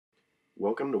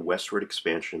Welcome to Westward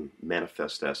Expansion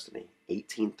Manifest Destiny,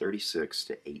 1836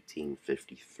 to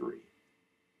 1853.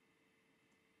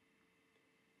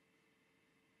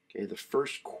 Okay, the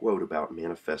first quote about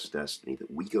Manifest Destiny that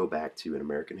we go back to in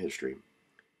American history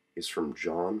is from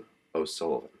John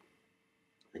O'Sullivan.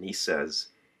 And he says,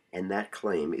 "And that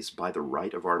claim is by the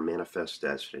right of our manifest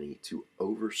destiny to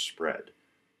overspread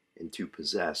and to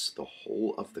possess the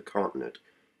whole of the continent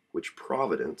which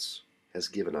Providence has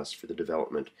given us for the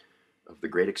development of the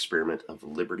great experiment of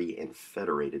liberty and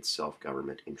federated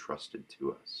self-government entrusted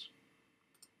to us."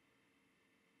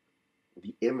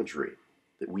 The imagery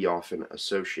that we often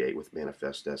associate with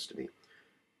manifest destiny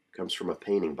comes from a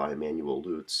painting by Emmanuel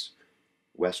Lutz,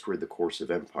 Westward, the Course of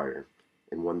Empire,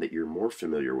 and one that you're more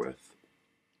familiar with,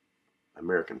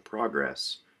 American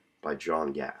Progress, by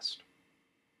John Gast.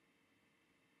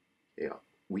 Yeah,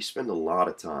 we spend a lot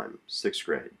of time, 6th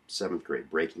grade, 7th grade,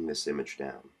 breaking this image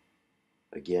down.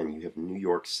 Again, you have New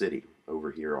York City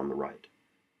over here on the right.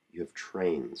 You have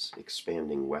trains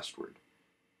expanding westward.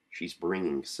 She's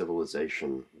bringing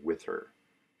civilization with her.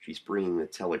 She's bringing the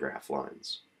telegraph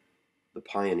lines. The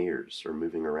pioneers are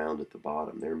moving around at the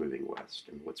bottom. They're moving west.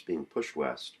 And what's being pushed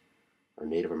west are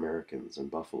Native Americans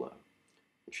and buffalo.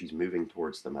 And she's moving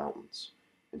towards the mountains.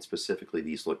 And specifically,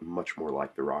 these look much more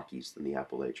like the Rockies than the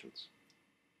Appalachians.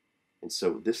 And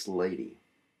so this lady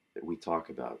that we talk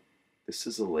about, this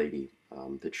is a lady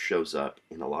that shows up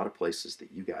in a lot of places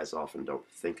that you guys often don't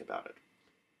think about it.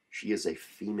 She is a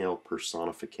female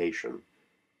personification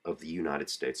of the United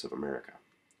States of America,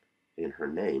 and her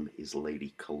name is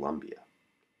Lady Columbia.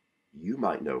 You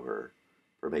might know her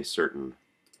from a certain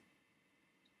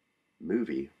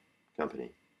movie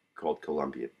company called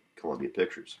Columbia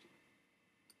Pictures.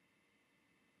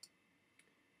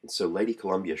 And so Lady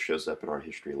Columbia shows up in our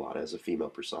history a lot as a female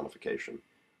personification.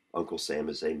 Uncle Sam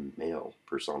is a male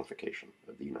personification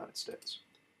of the United States.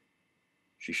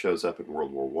 She shows up in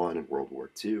World War I and World War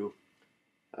II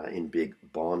in big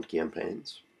bond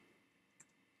campaigns.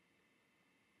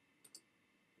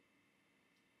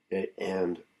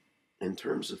 And in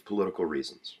terms of political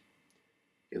reasons,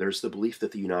 there's the belief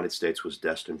that the United States was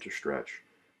destined to stretch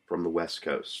from the West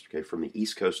Coast, from the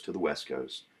East Coast to the West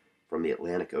Coast, from the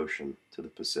Atlantic Ocean to the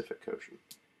Pacific Ocean.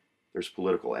 There's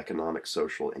political, economic,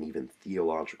 social, and even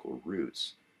theological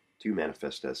roots to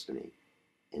Manifest Destiny.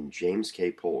 And James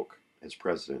K. Polk, as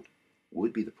president,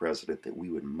 would be the president that we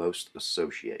would most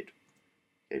associate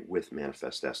with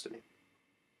Manifest Destiny.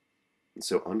 And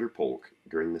so under Polk,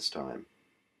 during this time,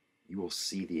 you will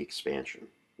see the expansion.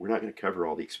 We're not going to cover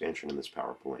all the expansion in this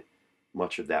PowerPoint.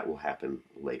 Much of that will happen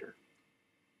later.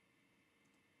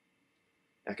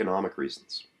 Economic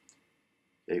reasons.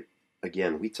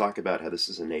 Again, we talk about how this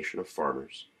is a nation of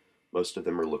farmers. Most of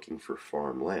them are looking for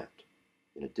farmland.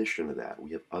 In addition to that,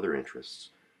 we have other interests,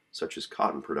 such as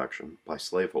cotton production by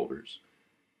slaveholders,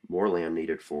 more land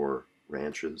needed for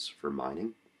ranches, for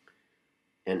mining.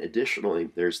 And additionally,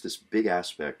 there's this big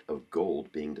aspect of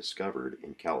gold being discovered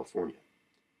in California.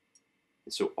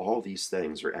 And so all these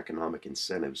things are economic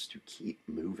incentives to keep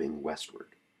moving westward.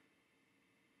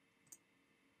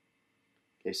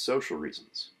 Okay, social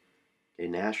reasons. Okay,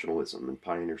 nationalism and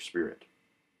pioneer spirit.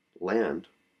 Land,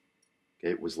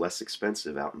 okay, was less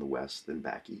expensive out in the West than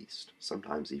back east,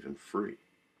 sometimes even free.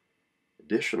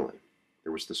 Additionally,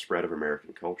 there was the spread of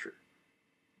American culture,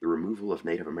 the removal of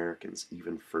Native Americans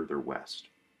even further west,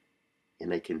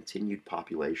 and a continued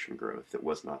population growth that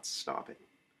was not stopping.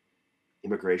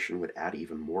 Immigration would add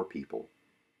even more people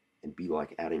and be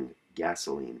like adding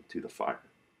gasoline to the fire.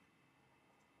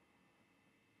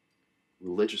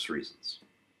 Religious reasons.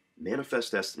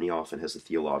 Manifest Destiny often has a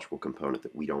theological component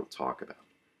that we don't talk about.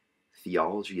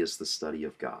 Theology is the study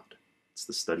of God. It's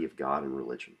the study of God and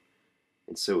religion.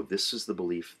 And so this is the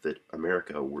belief that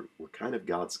America, we're kind of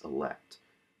God's elect,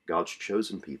 God's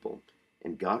chosen people,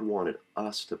 and God wanted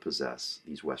us to possess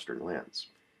these Western lands.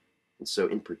 And so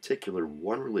in particular,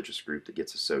 one religious group that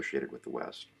gets associated with the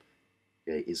West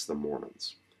is the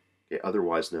Mormons,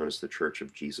 otherwise known as the Church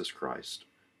of Jesus Christ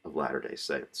of Latter-day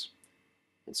Saints.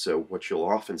 And so what you'll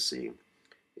often see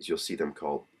is you'll see them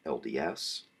called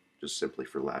LDS, just simply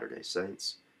for Latter-day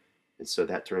Saints. And so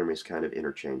that term is kind of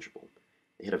interchangeable.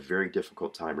 They had a very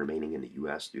difficult time remaining in the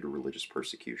U.S. due to religious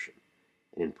persecution,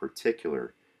 and in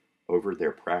particular, over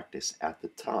their practice at the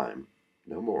time,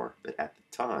 no more, but at the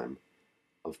time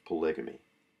of polygamy.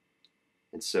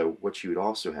 And so what you would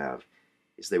also have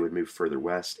is they would move further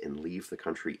west and leave the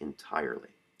country entirely.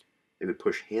 They would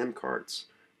push hand carts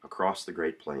across the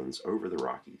Great Plains, over the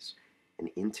Rockies,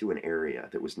 and into an area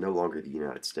that was no longer the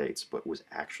United States, but was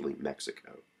actually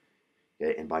Mexico.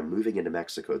 And by moving into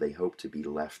Mexico, they hoped to be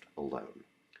left alone.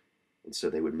 And so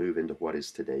they would move into what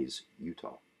is today's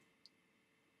Utah.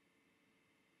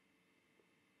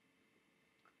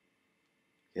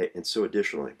 Okay, and so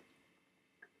additionally,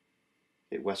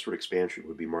 okay, westward expansion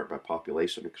would be marked by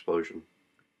population explosion,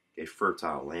 okay,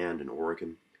 fertile land in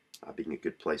Oregon being a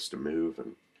good place to move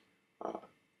and uh,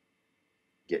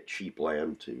 get cheap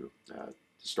land to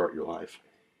start your life,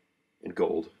 and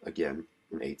gold again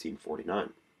in 1849.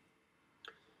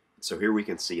 So here we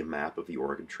can see a map of the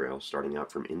Oregon Trail starting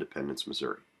out from Independence,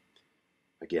 Missouri.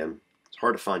 Again, it's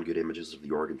hard to find good images of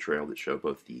the Oregon Trail that show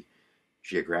both the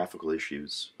geographical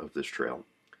issues of this trail,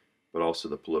 but also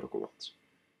the political ones.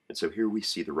 And so here we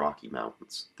see the Rocky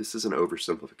Mountains. This is an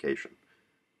oversimplification.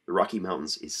 The Rocky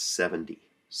Mountains is 70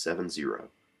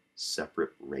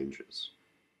 separate ranges.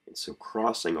 And so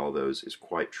crossing all those is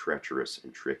quite treacherous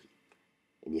and tricky.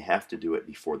 And you have to do it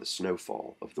before the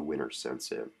snowfall of the winter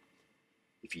sets in.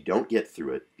 If you don't get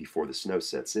through it before the snow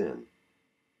sets in,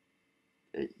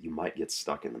 you might get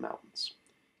stuck in the mountains.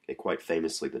 Okay, quite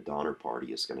famously, the Donner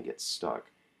Party is going to get stuck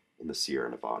in the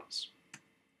Sierra Nevadas.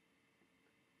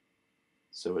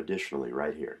 So additionally,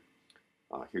 right here,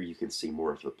 here you can see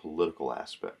more of the political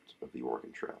aspect of the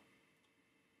Oregon Trail.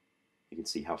 You can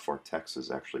see how far Texas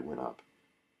actually went up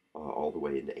all the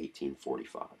way into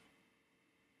 1845,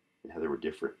 and how there were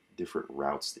different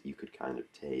routes that you could kind of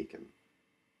take,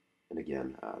 and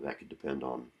again, that could depend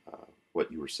on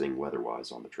what you were seeing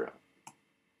weather-wise on the trail.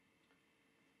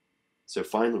 So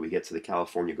finally, we get to the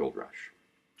California Gold Rush.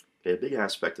 Okay, a big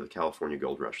aspect of the California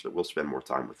Gold Rush that we'll spend more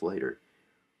time with later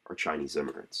are Chinese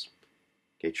immigrants.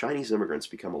 Okay, Chinese immigrants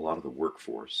become a lot of the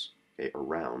workforce, okay,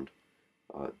 around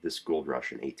this gold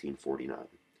rush in 1849.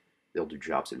 They'll do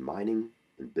jobs in mining,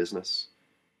 in business,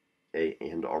 okay,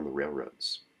 and on the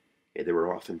railroads. Okay, they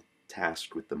were often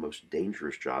tasked with the most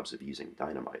dangerous jobs of using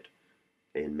dynamite,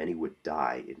 okay, and many would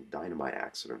die in dynamite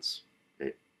accidents,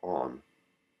 okay, on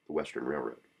the Western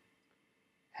Railroad.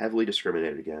 Heavily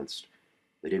discriminated against.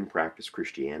 They didn't practice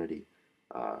Christianity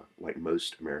like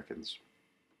most Americans.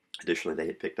 Additionally, they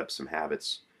had picked up some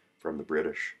habits from the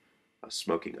British,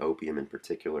 smoking opium in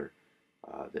particular,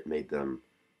 that made them,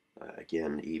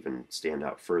 again, even stand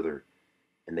out further.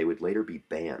 And they would later be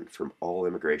banned from all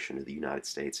immigration to the United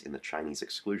States in the Chinese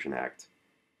Exclusion Act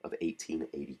of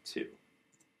 1882.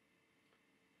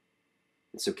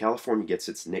 And so California gets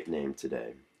its nickname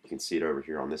today. You can see it over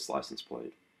here on this license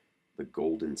plate, the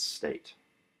Golden State.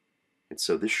 And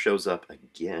so this shows up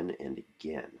again and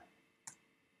again,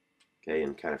 okay,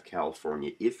 in kind of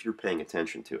California, if you're paying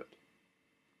attention to it.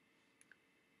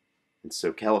 And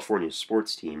so California's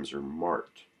sports teams are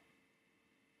marked,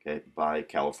 okay, by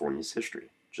California's history,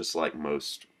 just like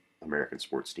most American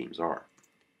sports teams are.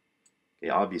 Okay,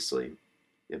 obviously,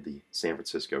 you have the San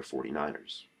Francisco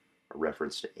 49ers, a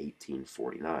reference to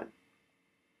 1849.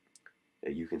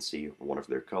 Okay, you can see one of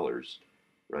their colors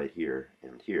right here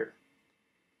and here.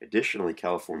 Additionally,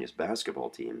 California's basketball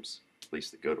teams, at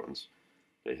least the good ones,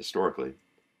 okay, historically,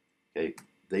 okay,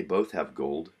 they both have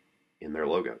gold in their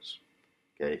logos,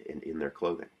 okay, and in their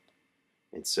clothing.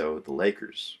 And so the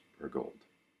Lakers are gold.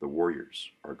 The Warriors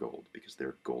are gold because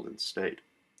they're Golden State.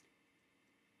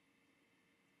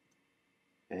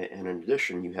 And in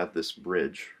addition, you have this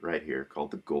bridge right here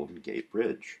called the Golden Gate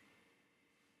Bridge.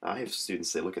 I have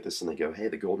students, they look at this and they go, hey,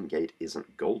 the Golden Gate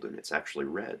isn't golden, it's actually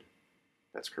red.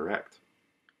 That's correct.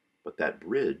 But that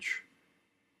bridge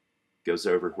goes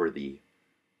over where the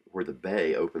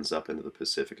bay opens up into the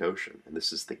Pacific Ocean. And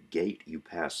this is the gate you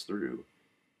pass through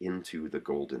into the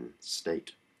Golden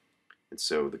State. And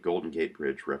so the Golden Gate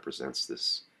Bridge represents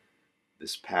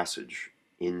this passage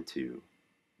into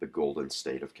the Golden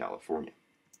State of California.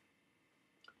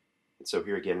 And so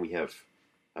here again we have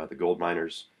the gold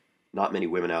miners. Not many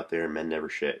women out there, men never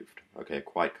shaved. Okay,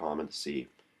 quite common to see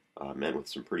men with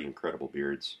some pretty incredible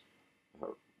beards,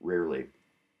 rarely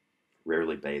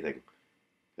bathing.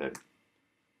 Okay,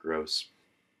 gross.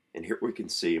 And here we can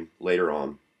see later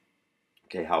on,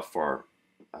 okay, how far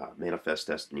Manifest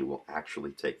Destiny will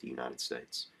actually take the United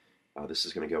States. This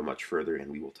is going to go much further,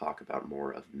 and we will talk about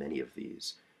more of many of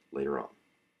these later on.